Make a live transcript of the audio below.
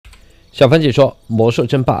小凡解说魔兽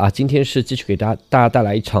争霸啊，今天是继续给大家带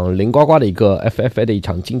来一场林呱呱的一个 Ffa 的一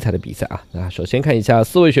场精彩的比赛啊。那首先看一下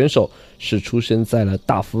4位选手是出生在了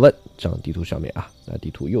大富问这张地图上面啊。那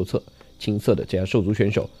地图右侧青色的这家兽族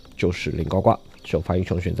选手就是林呱呱，首发英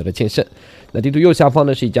雄选择了剑圣。那地图右下方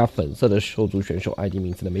呢是一家粉色的兽族选手 ，ID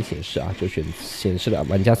名字呢没显示啊，就显示了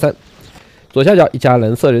玩家3。左下角一家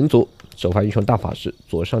蓝色人族，首发英雄大法师，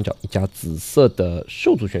左上角一家紫色的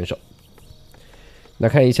兽族选手。那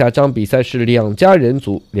看一下这场比赛是2家人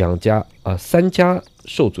族，3家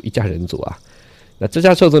兽族，1家人族啊。那这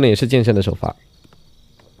家兽族呢也是剑圣的首发，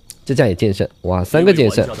这家也剑圣，哇，3个剑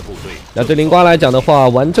圣。那对林瓜来讲的话，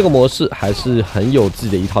玩这个模式还是很有自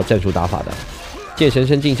己的一套战术打法的。剑神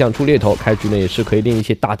升镜像出猎头，开局呢也是可以练一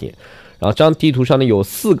些大点。然后这张地图上呢有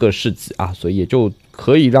4个市集啊，所以也就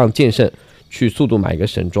可以让剑圣去速度买一个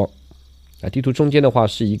神装。啊，地图中间的话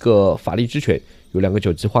是一个法力之拳，有2个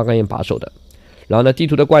9级花岗岩把守的。然后呢，地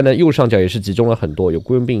图的怪呢，右上角也是集中了很多，有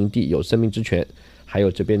孤魂兵营地，有生命之泉，还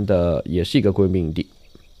有这边的也是一个孤魂兵营地。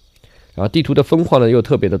然后地图的分矿呢又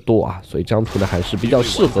特别的多啊，所以这张图呢还是比较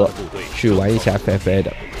适合去玩一下 Ffa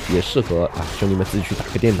的，也适合啊兄弟们自己去打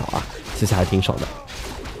个电脑啊，其实还挺爽的。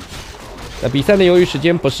那比赛呢，由于时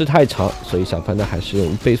间不是太长，所以小凡呢还是用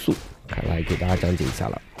1倍速，看来给大家讲解一下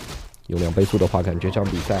了。用2倍速的话，感觉这场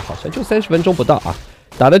比赛好像就30分钟不到啊，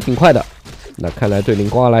打得挺快的。那看来对林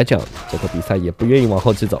呱呱来讲，这个比赛也不愿意往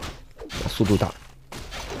后期走，速度大。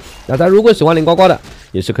那大家如果喜欢林呱呱的，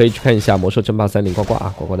也是可以去看一下《魔兽争霸3》林呱呱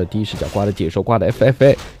啊，呱呱的第一视角、呱的解说、呱的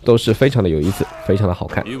Ffa 都是非常的有意思，非常的好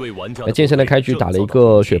看。那剑圣的开局打了一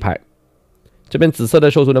个血牌，这边紫色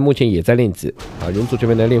的兽族呢目前也在练级啊，人族这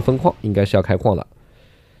边的练分矿应该是要开矿了。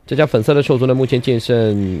这家粉色的兽族呢目前剑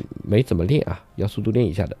圣没怎么练啊，要速度练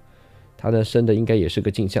一下的。他呢升的应该也是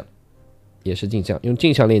个镜像。也是镜像，用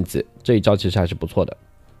镜像练级这一招其实还是不错的。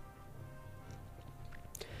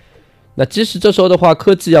那即使这时候的话，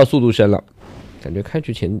科技要速度升了，感觉开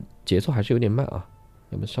局前节奏还是有点慢啊，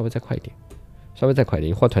要么稍微再快一点，稍微再快一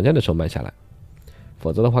点，换团战的时候慢下来，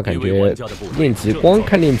否则的话感觉练级光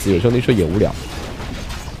看练级有时候你说也无聊。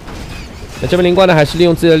那这边灵怪呢，还是利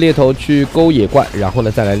用自己的猎头去勾野怪，然后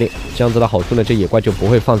呢再来练，这样子的好处呢，这野怪就不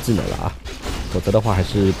会放技能了啊，否则的话还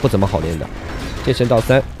是不怎么好练的。剑圣到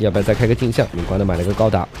3，要不要再开个镜像？灵光呢买了个高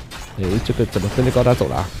达，哎，这个怎么跟着高达走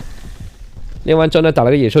了啊？练完之后呢，打了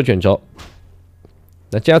个野兽卷轴。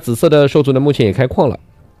那这家紫色的兽族呢，目前也开矿了。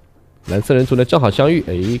蓝色人族呢，正好相遇，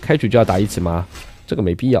哎，开局就要打一起吗？这个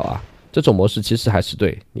没必要啊。这种模式其实还是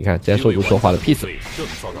对，你看这家兽族说话了 ，peace，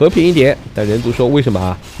 和平一点。但人族说为什么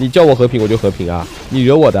啊？你叫我和平我就和平啊，你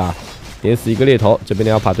惹我的啊？点死一个猎头，这边呢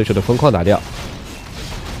要把对手的分矿打掉。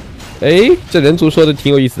哎，这人族说的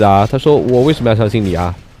挺有意思的啊。他说：“我为什么要相信你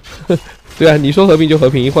啊？对啊，你说和平就和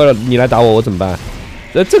平，一会儿你来打我，我怎么办？”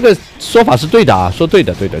这个说法是对的啊，说对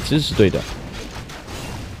的，对的，其实是对的。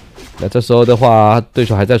那这时候的话，对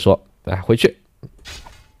手还在说：“哎，回去。”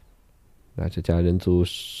那这家人族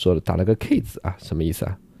说了打了个 K 字啊，什么意思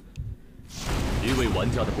啊？一位玩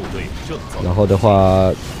家的部队正走。然后的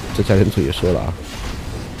话，这家人族也说了啊，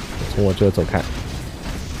从我这走开。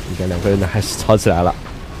你看2个人呢还是吵起来了。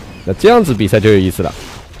那这样子比赛就有意思了，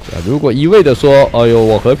如果一味的说，哎呦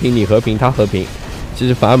我和平你和平他和平，其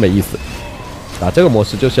实反而没意思。打这个模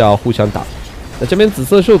式就是要互相打。那这边紫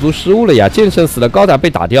色兽族失误了呀，剑圣死了，高达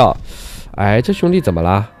被打掉。哎，这兄弟怎么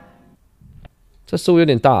啦？这失误有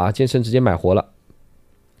点大啊，剑圣直接买活了。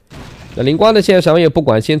那灵光呢，现在什么也不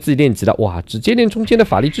管，先自己练级了。哇，直接练中间的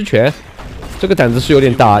法力之拳，这个胆子是有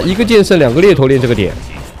点大。1个剑圣2个猎头练这个点，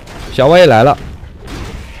小歪也来了。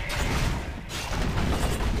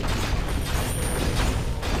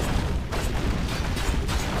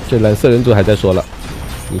这蓝色人族还在说了，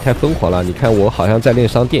你太疯狂了！你看我好像在练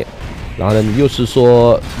商店，然后呢，你又是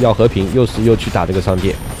说要和平，又去打这个商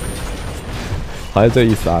店，好像这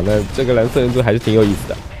意思啊。那这个蓝色人族还是挺有意思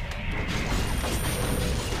的。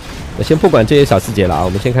那先不管这些小细节了啊，我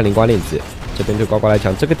们先看灵光练级。这边对呱呱来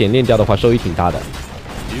讲，这个点练掉的话收益挺大的。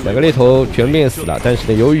2个猎头全练死了，但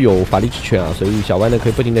是呢，由于有法力之拳啊，所以小歪呢可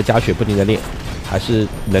以不停的加血，不停的练，还是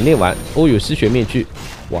能练完。有吸血面具。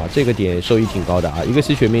哇，这个点收益挺高的啊！一个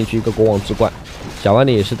吸血面具，一个国王之冠，小弯呢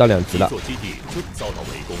也是到2级了，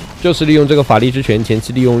就是利用这个法力之拳，前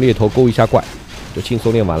期利用猎头勾一下怪，就轻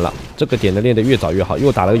松练完了。这个点呢练得越早越好，又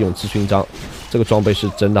打了个勇气勋章，这个装备是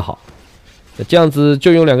真的好。那这样子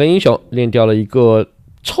就用2个英雄练掉了一个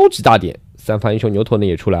超级大点，3发英雄牛头呢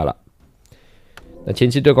也出来了。那前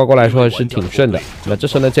期对呱呱来说是挺顺的。那这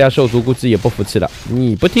时候呢，这家兽族估计也不服气了，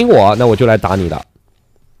你不听我，那我就来打你了。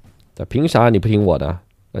那凭啥你不听我的？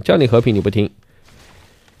那叫你和平你不听，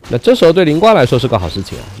那这时候对灵瓜来说是个好事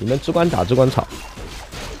情啊！你们只管打只管吵，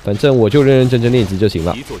反正我就认认真真练级就行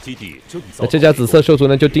了。那这家紫色兽族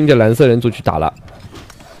呢，就盯着蓝色人族去打了。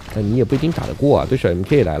但你也不一定打得过啊，对手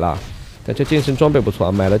MK 也来了。但这剑圣装备不错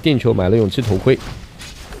啊，买了电球，买了勇气头盔。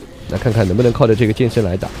那看看能不能靠着这个剑圣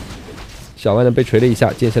来打。小歪呢被锤了一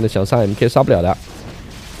下，剑圣的想杀 MK 杀不了的。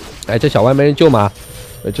哎，这小歪没人救吗？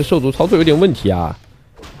这兽族操作有点问题啊。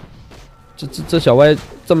这小歪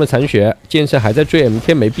这么残血，剑圣还在追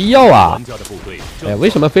MK， 没必要啊。哎，为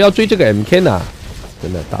什么非要追这个 MK 呢？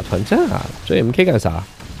真的打团战啊，追 MK 干啥？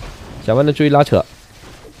小歪呢注意拉扯。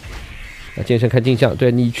那剑圣看镜像，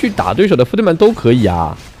对你去打对手的伏特曼都可以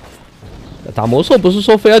啊。打魔兽不是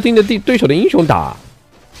说非要盯着对手的英雄打，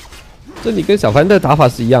这你跟小凡的打法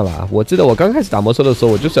是一样啊。我记得我刚开始打魔兽的时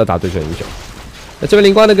候，我就是要打对手英雄。那这边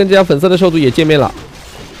灵瓜呢跟这家粉色的兽族也见面了。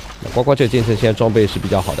那呱呱这个剑圣现在装备是比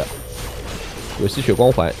较好的，有吸血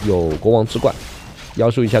光环，有国王之冠，妖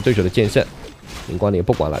术一下对手的剑圣。灵光呢也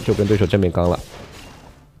不管了，就跟对手正面刚了。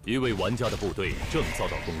一位玩家的部队正遭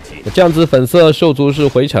到攻击。这样子粉色兽族是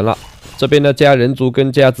回城了。这边呢，这家人族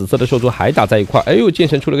跟这家紫色的兽族还打在一块。哎呦，剑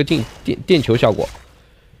神出了个电球效果。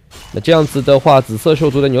那这样子的话，紫色兽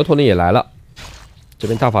族的牛头呢也来了。这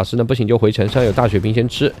边大法师呢不行就回城，上有大血瓶先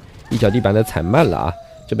吃，一脚地板的踩慢了啊。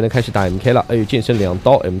这边呢开始打 MK 了。哎呦，剑圣2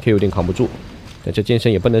刀 ，MK 有点扛不住。但这剑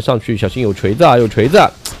圣也不能上去，小心有锤子啊，有锤子。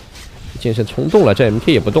剑圣冲动了，这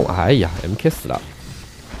MK 也不动。哎呀 ，MK 死了。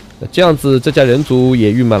那这样子，这家人族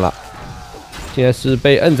也郁闷了，现在是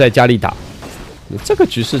被摁在家里打。这个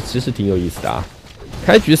局势其实挺有意思的啊，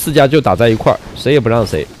开局4家就打在一块儿，谁也不让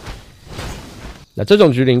谁。那这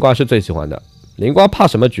种局灵瓜是最喜欢的，灵瓜怕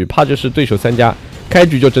什么局？怕就是对手3家开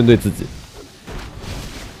局就针对自己。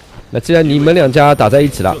那既然你们2家打在一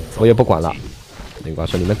起了，我也不管了。灵瓜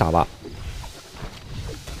说：“你们打吧。”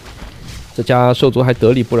这家兽族还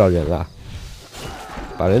得理不饶人啊，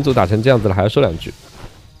把人族打成这样子了，还要说2句。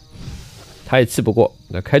他也气不过，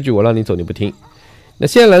那开局我让你走你不听。那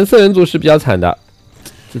现在蓝色人族是比较惨的，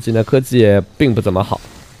自己呢科技也并不怎么好，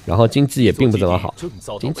然后经济也并不怎么好，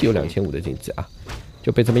经济有2500的经济啊，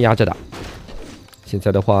就被这么压着打。现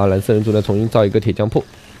在的话，蓝色人族呢重新造一个铁匠铺。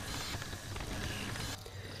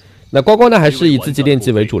那呱呱呢还是以自己练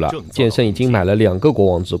级为主了，剑圣已经买了2个国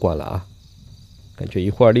王之冠了啊，感觉一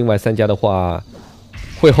会儿另外3家的话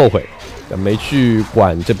会后悔，没去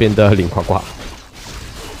管这边的林呱呱。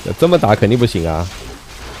这么打肯定不行啊！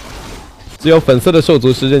只有粉色的兽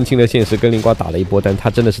族是认清了现实，跟灵瓜打了一波，但他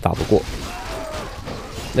真的是打不过。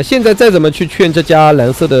那现在再怎么去劝这家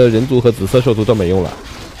蓝色的人族和紫色兽族都没用了，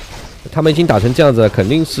他们已经打成这样子了，肯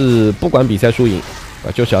定是不管比赛输赢啊，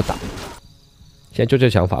就是要打。现在就这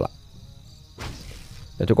想法了。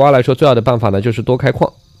那对呱来说，最好的办法呢，就是多开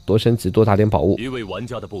矿、多升级、多打点宝物。一位玩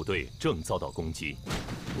家的部队正遭到攻击。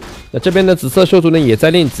那这边的紫色兽族呢也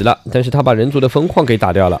在练级了，但是他把人族的分矿给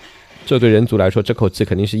打掉了，这对人族来说这口气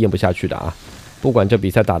肯定是咽不下去的啊！不管这比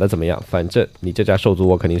赛打得怎么样，反正你这家兽族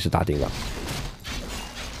我肯定是打定了。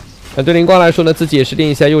那对灵光来说呢，自己也是练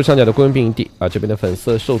一下右上角的归元兵营地啊。这边的粉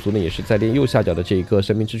色兽族呢也是在练右下角的这一个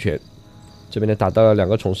生命之泉，这边呢打到了2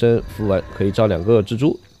个重生符文，可以招2个蜘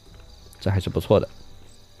蛛，这还是不错的。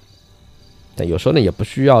但有时候呢也不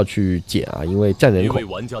需要去捡啊，因为占人口。一位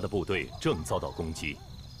玩家的部队正遭到攻击。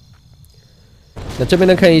那这边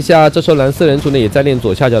呢，看一下，这时候蓝色人族呢也在练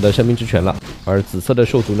左下角的生命之泉了，而紫色的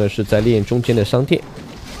兽族呢是在练中间的商店。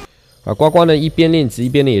而呱呱呢一边练级，一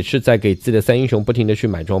边呢也是在给自己的3英雄不停的去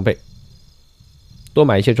买装备，多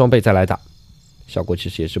买一些装备再来打，效果其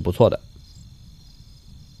实也是不错的。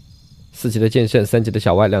4级的剑圣，3级的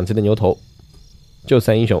小歪，2级的牛头，就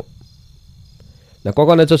3英雄。那呱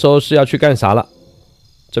呱呢这时候是要去干啥了？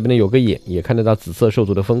这边呢有个眼，也看得到紫色兽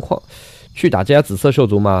族的分矿，去打这家紫色兽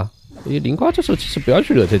族吗？灵瓜这时候其实不要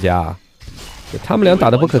去惹这家啊，他们俩打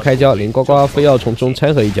得不可开交，灵呱呱非要从中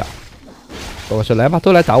掺和一脚。呱呱说：“来吧，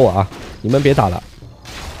都来打我啊，你们别打了。”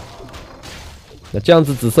那这样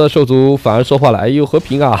子紫色兽族反而说话了：“哎呦，和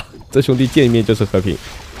平啊，这兄弟见一面就是和平。”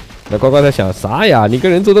那呱呱在想啥呀？你跟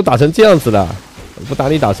人族都打成这样子了，不打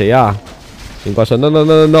你打谁呀？灵瓜说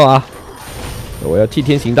 ：“No 啊，我要替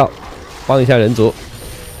天行道，帮一下人族。”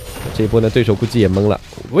这一波呢，对手估计也懵了，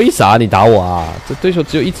为啥你打我啊？这对手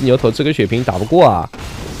只有1级牛头，这个血瓶打不过啊。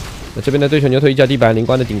那这边的对手牛头一脚地板，灵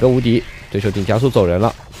瓜的顶个无敌，对手顶加速走人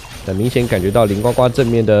了。但明显感觉到灵呱呱正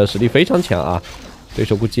面的实力非常强啊，对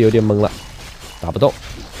手估计有点懵了，打不动。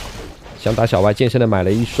想打小歪，剑圣的买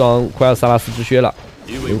了一双奎尔萨拉斯之靴了。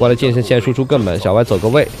灵瓜的剑圣现在输出更猛，小歪走个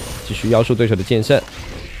位，继续妖术对手的剑圣。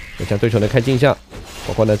那将对手呢开镜像，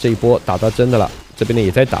呱呱呢这一波打到真的了，这边呢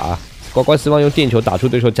也在打。呱呱希望用电球打出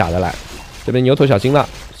对手假的来，这边牛头小心了，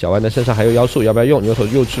小歪呢身上还有妖术，要不要用？牛头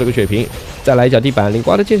又吃了个血瓶，再来一脚地板，灵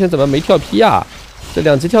瓜的剑神怎么没跳劈啊？这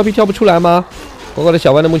2级跳劈跳不出来吗？瓜瓜的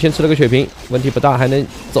小弯呢，目前吃了个血瓶，问题不大，还能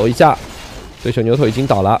走一下。对手牛头已经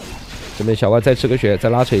倒了，这边小歪再吃个血，再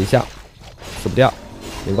拉扯一下，死不掉。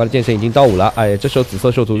林瓜的剑神已经到5了，哎，这时候紫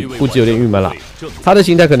色兽族估计有点郁闷了，他的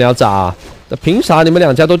心态可能要炸啊。那凭啥你们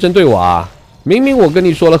两家都针对我啊？明明我跟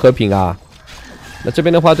你说了和平啊。那这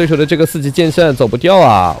边的话，对手的这个4级剑圣走不掉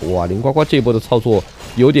啊！哇，林瓜瓜这一波的操作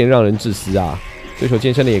有点让人窒息啊。对手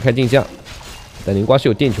剑圣呢也开镜像，但林瓜是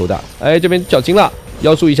有电球的，哎，这边小心了，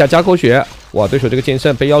妖术一下加口血。哇，对手这个剑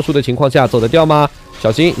圣被妖术的情况下走得掉吗？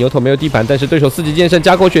小心，牛头没有地板，但是对手4级剑圣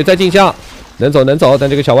加口血再镜像，能走能走，但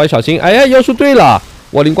这个小歪小心，哎呀，妖术对了，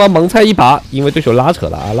我灵光猛踩一把，因为对手拉扯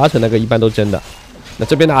了啊，拉扯那个一般都真的。那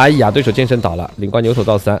这边的哎呀，对手剑圣倒了，灵光牛头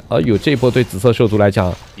到3，哎呦，这一波对紫色兽族来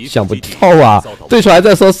讲想不到啊，对手还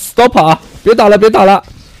在说 stop 啊，别打了别打了，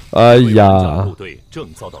哎呀，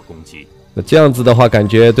那这样子的话，感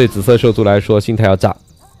觉对紫色兽族来说心态要炸。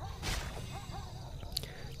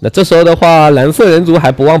那这时候的话，蓝色人族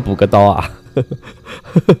还不忘补个刀啊！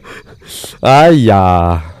哎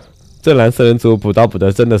呀，这蓝色人族补刀补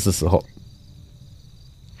的真的是时候。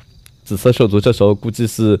紫色兽族这时候估计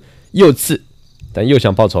是又气，但又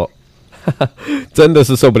想报仇，真的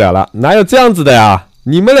是受不了了！哪有这样子的呀？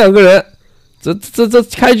你们2个人，这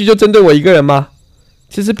开局就针对我一个人吗？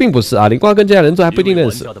其实并不是啊，林瓜跟这家人族还不一定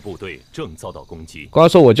认识。瓜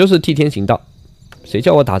说：“我就是替天行道，谁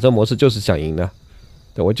叫我打这模式就是想赢呢？”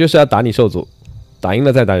对，我就是要打你兽族，打赢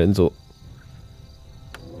了再打人族。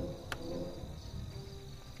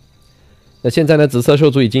那现在呢，紫色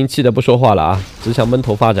兽族已经气得不说话了啊，只想闷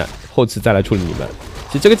头发展，后期再来处理你们。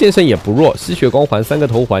其实这个剑圣也不弱，吸血光环3个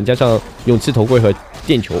头环加上勇气头盔和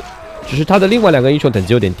电球，只是他的另外2个英雄等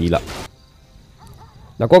级有点低了。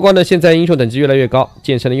那呱呱呢，现在英雄等级越来越高，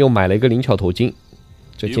剑圣呢又买了一个灵巧头巾，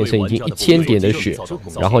这剑圣已经1000点的血，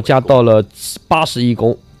然后加到了81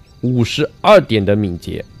攻。52点的敏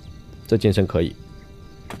捷，这剑圣可以。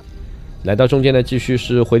来到中间呢，继续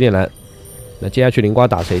是回点蓝。那接下去灵瓜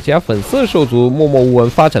打谁？接下粉色兽族默默无闻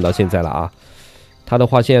发展到现在了啊。他的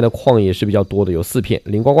话现在的矿也是比较多的，有4片，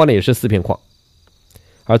灵瓜瓜呢也是4片矿。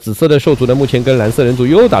而紫色的兽族呢，目前跟蓝色人族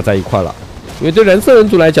又打在一块了。因为对蓝色人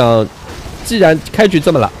族来讲，既然开局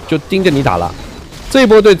这么了，就盯着你打了。这一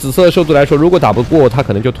波对紫色兽族来说，如果打不过，他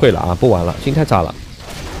可能就退了啊，不玩了，心太差了。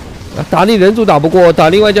打你人族打不过，打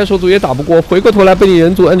另外一家兽族也打不过，回过头来被你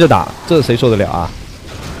人族摁着打，这谁受得了啊？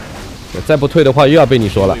再不退的话，又要被你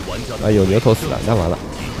说了。哎呦，牛头死了，那完了，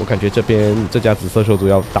我感觉这边这家紫色兽族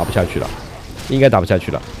要打不下去了，应该打不下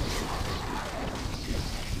去了。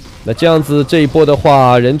那这样子这一波的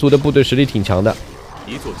话，人族的部队实力挺强的。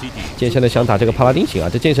剑圣呢想打这个帕拉丁行啊，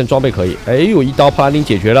这剑圣装备可以。哎呦，一刀帕拉丁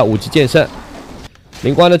解决了5级剑圣。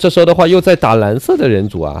灵瓜呢这时候的话又在打蓝色的人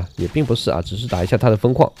族啊，也并不是啊，只是打一下他的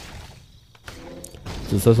分矿。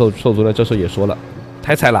紫色兽族呢这时候也说了，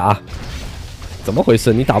太菜了啊，怎么回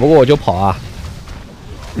事？你打不过我就跑啊？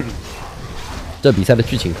这比赛的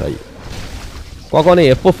剧情可以。呱呱呢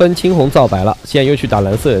也不分青红皂白了，现在又去打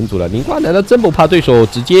蓝色人族了。灵瓜难道真不怕对手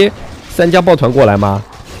直接3家抱团过来吗？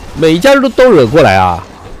每一家都惹过来啊！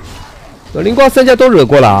灵瓜3家都惹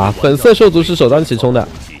过了啊！粉色兽族是首当其冲的，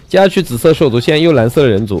接下去紫色兽族，现在又蓝色的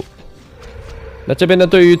人族。那这边呢，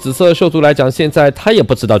对于紫色兽族来讲，现在他也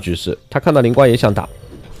不知道局势，他看到灵瓜也想打，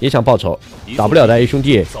也想报仇，打不了的 A 兄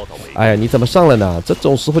弟，哎呀，你怎么上了呢？这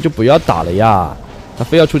种时候就不要打了呀！他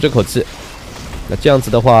非要出这口气，那这样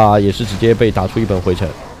子的话，也是直接被打出一本回城。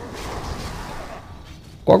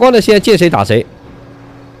呱呱呢，现在见谁打谁。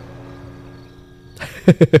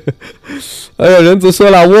哎呀，人族说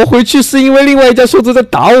了，我回去是因为另外一家兽族在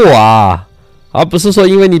打我啊，而不是说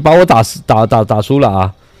因为你把我打输了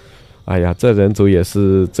啊。哎呀，这人族也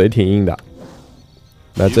是嘴挺硬的。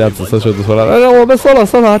那这样紫色兽族说了，我们收了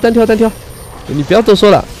啊，单挑，你不要多说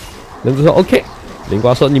了。人族说 OK。灵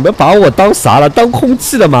瓜说，你们把我当啥了？当空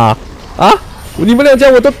气了吗？啊，你们2家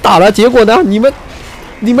我都打了，结果呢？你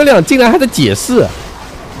们俩竟然还在解释。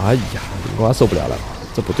哎呀，灵瓜受不了了，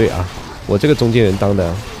这不对啊！我这个中间人当的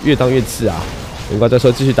越当越气啊！灵瓜这时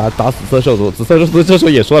候继续打紫色兽族，紫色兽族这时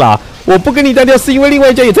候也说了啊，我不跟你单挑是因为另外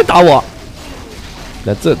一家也在打我。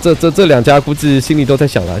那这2家估计心里都在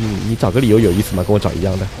想了，你找个理由有意思吗？跟我找一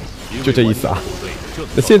样的，就这意思啊。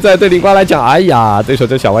那现在对灵瓜来讲，哎呀，对手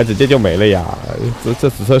这小歪直接就没了呀。这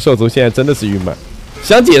紫色兽族现在真的是郁闷，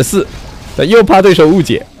想解释，但又怕对手误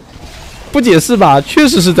解，不解释吧，确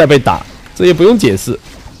实是在被打，这也不用解释。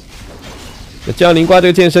那这样灵瓜这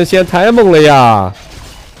个剑圣现在太猛了呀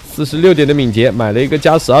！46点的敏捷，买了一个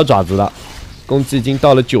加12爪子了，攻击已经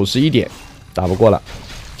到了91点，打不过了。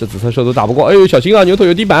这紫色兽族打不过，哎呦，小心啊！牛头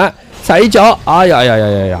有地板，踩一脚！哎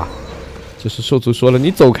呀！这是兽族说了，你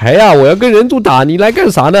走开呀！我要跟人族打，你来干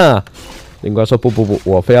啥呢？林瓜说不，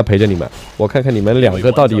我非要陪着你们，我看看你们两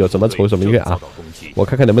个到底有什么仇什么怨啊，我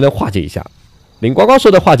看看能不能化解一下。林呱呱说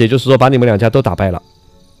的化解就是说把你们两家都打败了，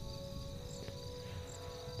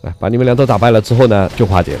把你们俩都打败了之后呢，就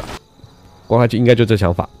化解了。呱呱就应该就这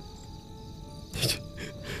想法。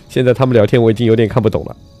现在他们聊天我已经有点看不懂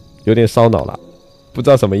了，有点烧脑了，不知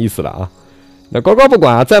道什么意思了啊。那呱呱不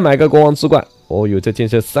管啊，再买个国王之冠。哦哟，这剑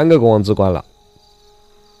圣3个国王之冠了。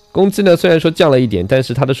攻击呢虽然说降了一点，但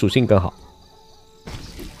是它的属性更好。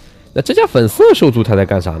那这家粉色兽族他在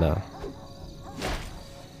干啥呢？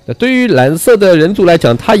那对于蓝色的人族来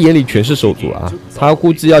讲，他眼里全是兽族啊，他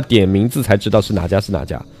估计要点名字才知道是哪家是哪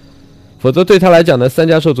家，否则对他来讲呢，3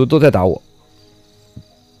家兽族都在打我。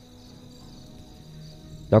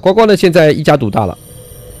那呱呱呢，现在一家独大了，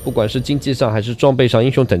不管是经济上还是装备上、英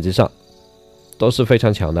雄等级上，都是非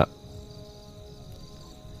常强的。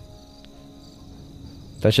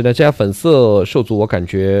但是呢，这家粉色兽族我感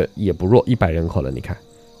觉也不弱，100人口了，你看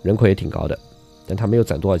人口也挺高的，但他没有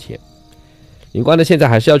攒多少钱。林瓜呢，现在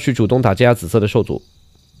还是要去主动打这家紫色的兽族。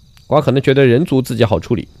瓜可能觉得人族自己好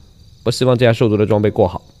处理，不希望这家兽族的装备过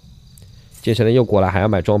好。剑圣呢又过来，还要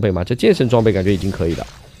买装备吗？这剑圣装备感觉已经可以了，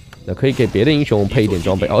那可以给别的英雄配一点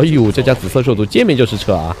装备。哎呦，这家紫色兽族见面就是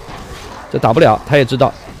撤啊！这打不了，他也知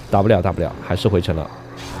道打不了，还是回城了。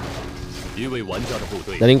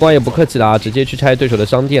那林瓜也不客气了啊，直接去拆对手的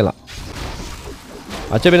商店了。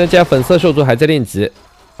啊，这边的这家粉色兽族还在练级，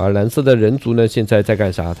而蓝色的人族呢，现在在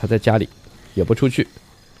干啥？他在家里，也不出去。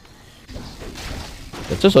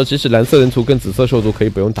这时候其实蓝色人族跟紫色兽族可以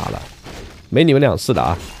不用打了，没你们两事的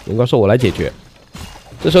啊。林瓜说：“我来解决。”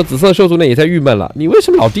这时候紫色兽族呢也在郁闷了，你为什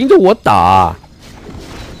么老盯着我打啊？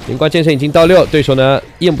林瓜剑圣已经到6，对手呢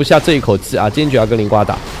咽不下这一口气啊，坚决要跟林瓜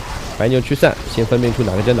打。白牛驱散，先分辨出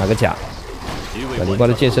哪个真哪个假。那林瓜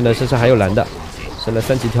的剑圣呢身上还有蓝的，升了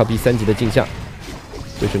3级跳逼3级的镜像。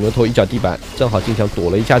对手牛头一脚地板，正好镜像躲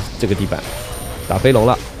了一下这个地板，打飞龙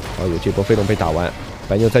了。哦，有这波飞龙被打完，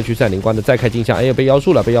白牛再驱散，林瓜呢再开镜像，哎呀被妖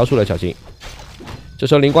术了，小心。这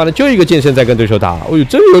时候林瓜呢就一个剑圣在跟对手打，哦呦，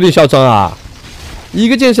这个有点嚣张啊！一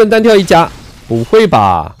个剑圣单挑1家，不会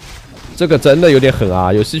吧？这个真的有点狠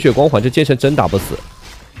啊！有吸血光环，这剑圣真打不死。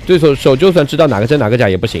对手就算知道哪个真哪个假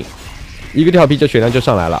也不行，一个跳皮这血量就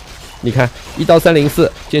上来了。你看1刀304，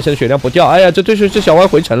剑圣血量不掉，哎呀，这对手这小歪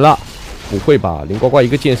回城了。不会吧？林呱呱一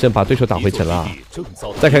个剑圣把对手打回城了，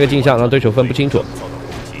再开个镜像让对手分不清楚。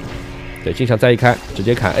对，镜像再一开，直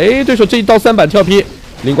接砍。哎，对手这1刀3板跳劈，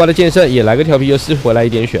林瓜的剑圣也来个跳劈，又吸回来一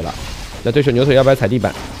点血了。那对手牛头要不要踩地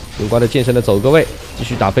板？林瓜的剑圣呢走个位，继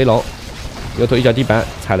续打飞龙。牛头一脚地板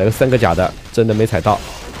踩了个3个假的，真的没踩到。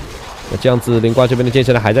那这样子，林瓜这边的剑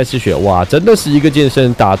圣呢还在吸血，哇，真的是一个剑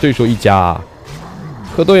圣打对手1家啊！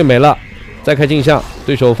蝌蚪也没了，再开镜像，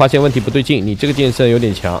对手发现问题不对劲，你这个剑圣有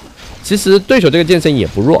点强。其实对手这个剑圣也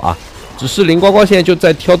不弱啊，只是林呱呱现在就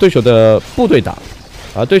在挑对手的部队打，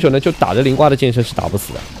而对手呢就打着林瓜的剑圣是打不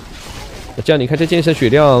死的。那这样你看这剑圣血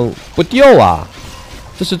量不掉啊，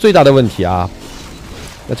这是最大的问题啊。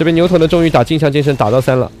那这边牛头呢终于打镜像剑圣打到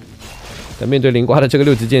3了，那面对林瓜的这个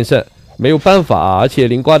6级剑圣没有办法啊，而且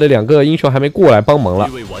林瓜的2个英雄还没过来帮忙了。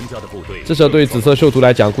这时候对紫色兽族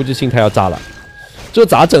来讲，估计心态要炸了。这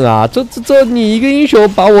咋整啊？这你一个英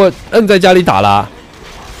雄把我摁在家里打了，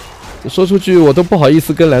说出去我都不好意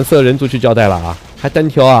思跟蓝色人族去交代了啊！还单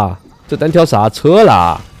挑啊？这单挑啥？撤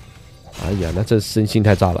了！哎呀，那这心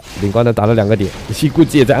态炸了。林瓜呢打了2个点，估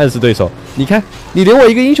计也在暗示对手，你看你连我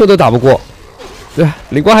一个英雄都打不过。对吧？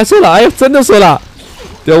林瓜还说了，哎呀，真的说了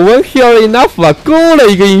 ，The one heal enough 啊，够了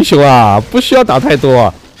一个英雄啊，不需要打太多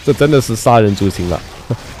啊。这真的是杀人诛心了，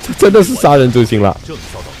这真的是杀人诛心了。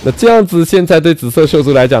那这样子，现在对紫色兽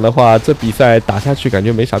族来讲的话，这比赛打下去感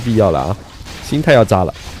觉没啥必要了啊，心态要炸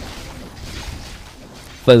了。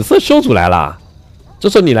粉色兽族来了，这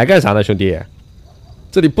时候你来干啥呢，兄弟？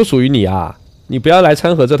这里不属于你啊，你不要来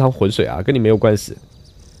掺和这趟浑水啊，跟你没有关系。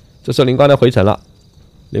这时候林瓜呢回城了，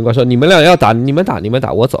林瓜说：“你们俩要打，你们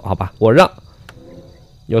打，我走，好吧，我让。”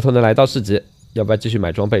牛头呢来到市集。要不要继续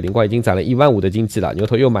买装备？林瓜已经攒了15000的经济了，牛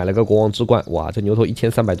头又买了个国王之冠，哇，这牛头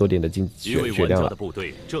1300多点的血量了。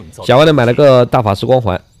小歪呢买了个大法师光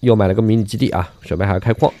环，又买了个迷你基地啊，准备还要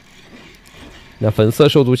开矿。那粉色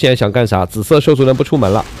兽族现在想干啥？紫色兽族呢不出门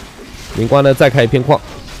了，林瓜呢再开一片矿。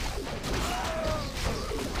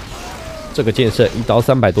这个剑圣1刀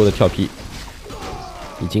300多的跳劈，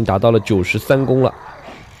已经达到了93攻了。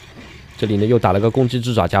这里呢又打了个攻击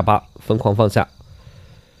之爪加8，疯狂放下。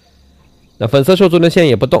那粉色兽族呢现在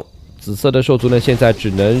也不动，紫色的兽族呢现在只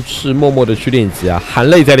能是默默的去练级啊，含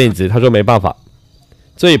泪在练级。他说没办法，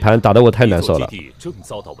这一盘打得我太难受了。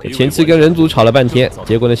前期跟人族吵了半天，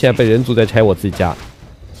结果呢现在被人族在拆我自己家，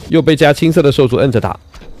又被这家青色的兽族摁着打。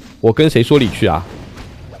我跟谁说理去啊？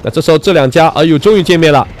那这时候这两家，哎呦，终于见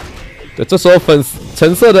面了。对，这时候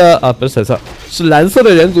橙色的不是橙色，是蓝色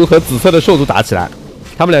的人族和紫色的兽族打起来。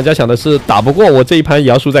他们两家想的是打不过我这一盘也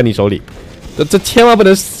要输在你手里，这千万不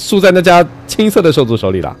能输在那家青色的兽族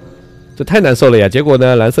手里了，这太难受了呀。结果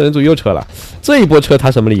呢，蓝色人族又撤了。这一波撤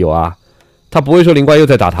他什么理由啊？他不会说灵瓜又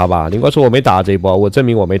在打他吧？灵瓜说我没打这一波，我证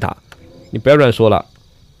明我没打，你不要乱说了。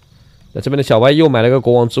那这边的小歪又买了个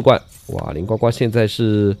国王之冠，哇，林呱呱现在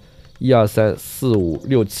是1、2、3、4、5、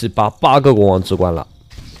6、7、8个国王之冠了。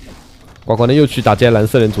呱呱呢又去打这些蓝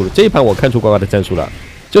色人族了。这一盘我看出呱呱的战术了，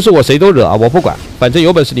就是我谁都惹啊，我不管，反正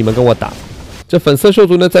有本事你们跟我打。这粉色兽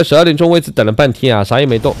族呢在12点钟位置等了半天啊，啥也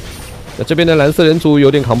没动。那这边的蓝色人族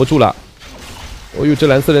有点扛不住了。哦呦，这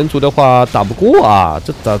蓝色人族的话打不过啊，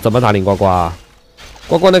这怎么打林呱呱啊？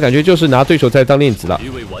呱呱呢感觉就是拿对手在当练级了，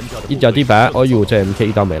一脚地板，哦呦，这 MK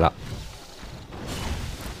一刀没了。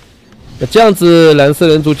那这样子蓝色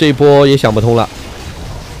人族这一波也想不通了，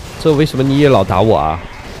这为什么你也老打我啊？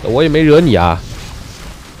我也没惹你啊。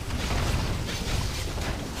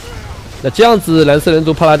那这样子蓝色人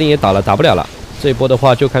族帕拉丁也倒了，打不了了。这一波的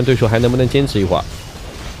话就看对手还能不能坚持一会儿。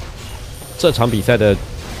这场比赛的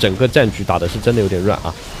整个战局打的是真的有点乱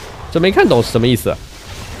啊，这没看懂是什么意思。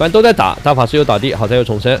反正都在打，大法师又倒地，好在又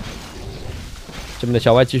重生。这边的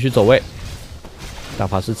小歪继续走位，大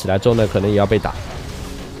法师起来之后呢，可能也要被打。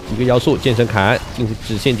一个妖术，剑神砍，禁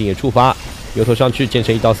止陷阱也触发，牛头上去，剑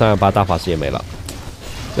神1刀328，大法师也没了。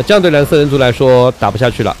那这样对蓝色人族来说打不下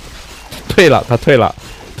去了，退了，他退了，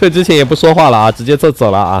退之前也不说话了啊，直接走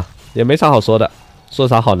了啊，也没啥好说的，说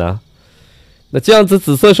啥好呢？那这样子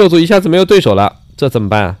紫色兽族一下子没有对手了，这怎么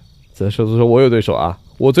办啊？紫色兽族说：“我有对手啊，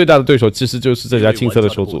我最大的对手其实就是这家青色的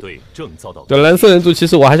兽族。”对，蓝色人族其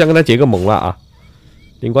实我还想跟他结个盟了啊。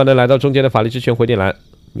灵光呢来到中间的法力之泉回电蓝，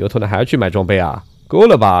牛头呢还要去买装备啊？够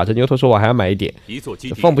了吧？这牛头说我还要买一点，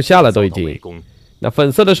放不下了都已经。那粉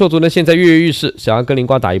色的兽族呢，现在跃跃欲试，想要跟灵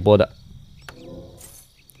瓜打一波的。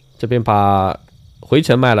这边把回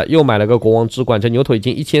城卖了，又买了个国王之冠，这牛头已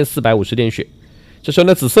经1450点血。这时候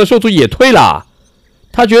呢，紫色兽族也退了，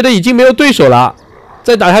他觉得已经没有对手了，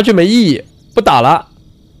再打下去没意义，不打了。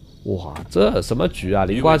哇，这什么局啊？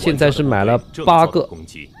灵瓜现在是买了8个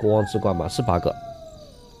国王之冠吧？是8个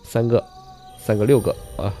，3个6个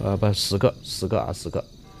不10个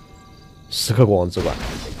10个国王之冠。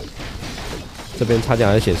这边差点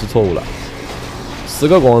好像显示错误了，10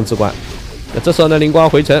个国王之冠。那这时候呢，灵瓜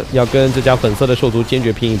回城要跟这家粉色的兽族坚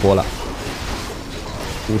决拼一波了。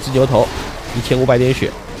5只牛头，1500点血，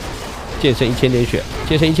剑圣1000点血，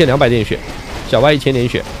剑圣1200点血，小歪1000点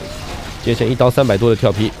血，剑圣1刀300多的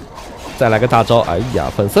跳劈，再来个大招。哎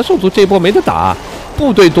呀，粉色兽族这一波没得打，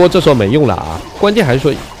部队多，这时候没用了啊！关键还是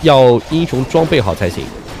说要英雄装备好才行。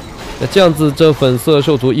那这样子，这粉色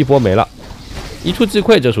兽族一波没了，一触即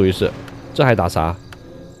溃，这属于是。这还打啥？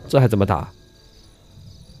这还怎么打？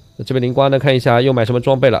那这边灵瓜呢？看一下又买什么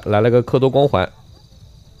装备了？来了个克多光环，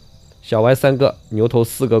小歪3个，牛头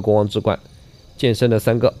4个国王之冠，剑圣的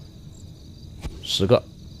3个，10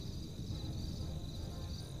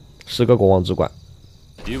个国王之冠。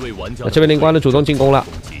那这边灵瓜呢主动进攻了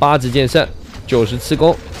，8级剑圣，97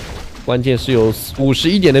攻，关键是有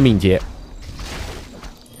51点的敏捷。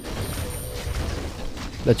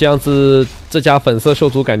那这样子，这家粉色兽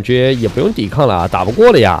族感觉也不用抵抗了啊，打不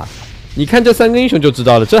过了呀！你看这3个英雄就知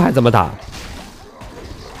道了，这还怎么打？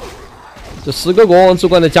这10个国王之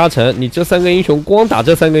冠的加成，你这3个英雄光打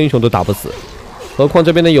这3个英雄都打不死，何况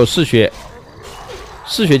这边呢有嗜血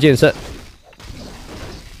剑圣，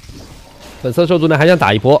粉色兽族呢还想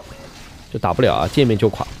打一波，就打不了啊，见面就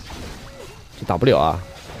垮，就打不了啊！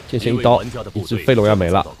剑圣1刀，一只飞龙要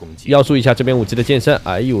没了，要注意一下这边5级的剑圣，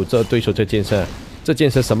哎呦，这对手这剑圣。这剑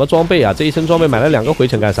圣什么装备啊？这一身装备买了2个回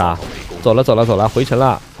城干啥？走了，回城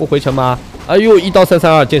了，不回城吗？哎呦，1刀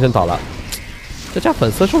332，剑圣倒了。这家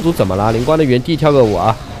粉色兽族怎么了？灵瓜的原地跳个舞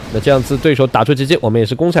啊！那这样子对手打出奇迹，我们也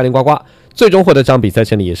是攻下灵呱呱，最终获得这场比赛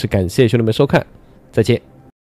胜利，也是感谢兄弟们收看，再见。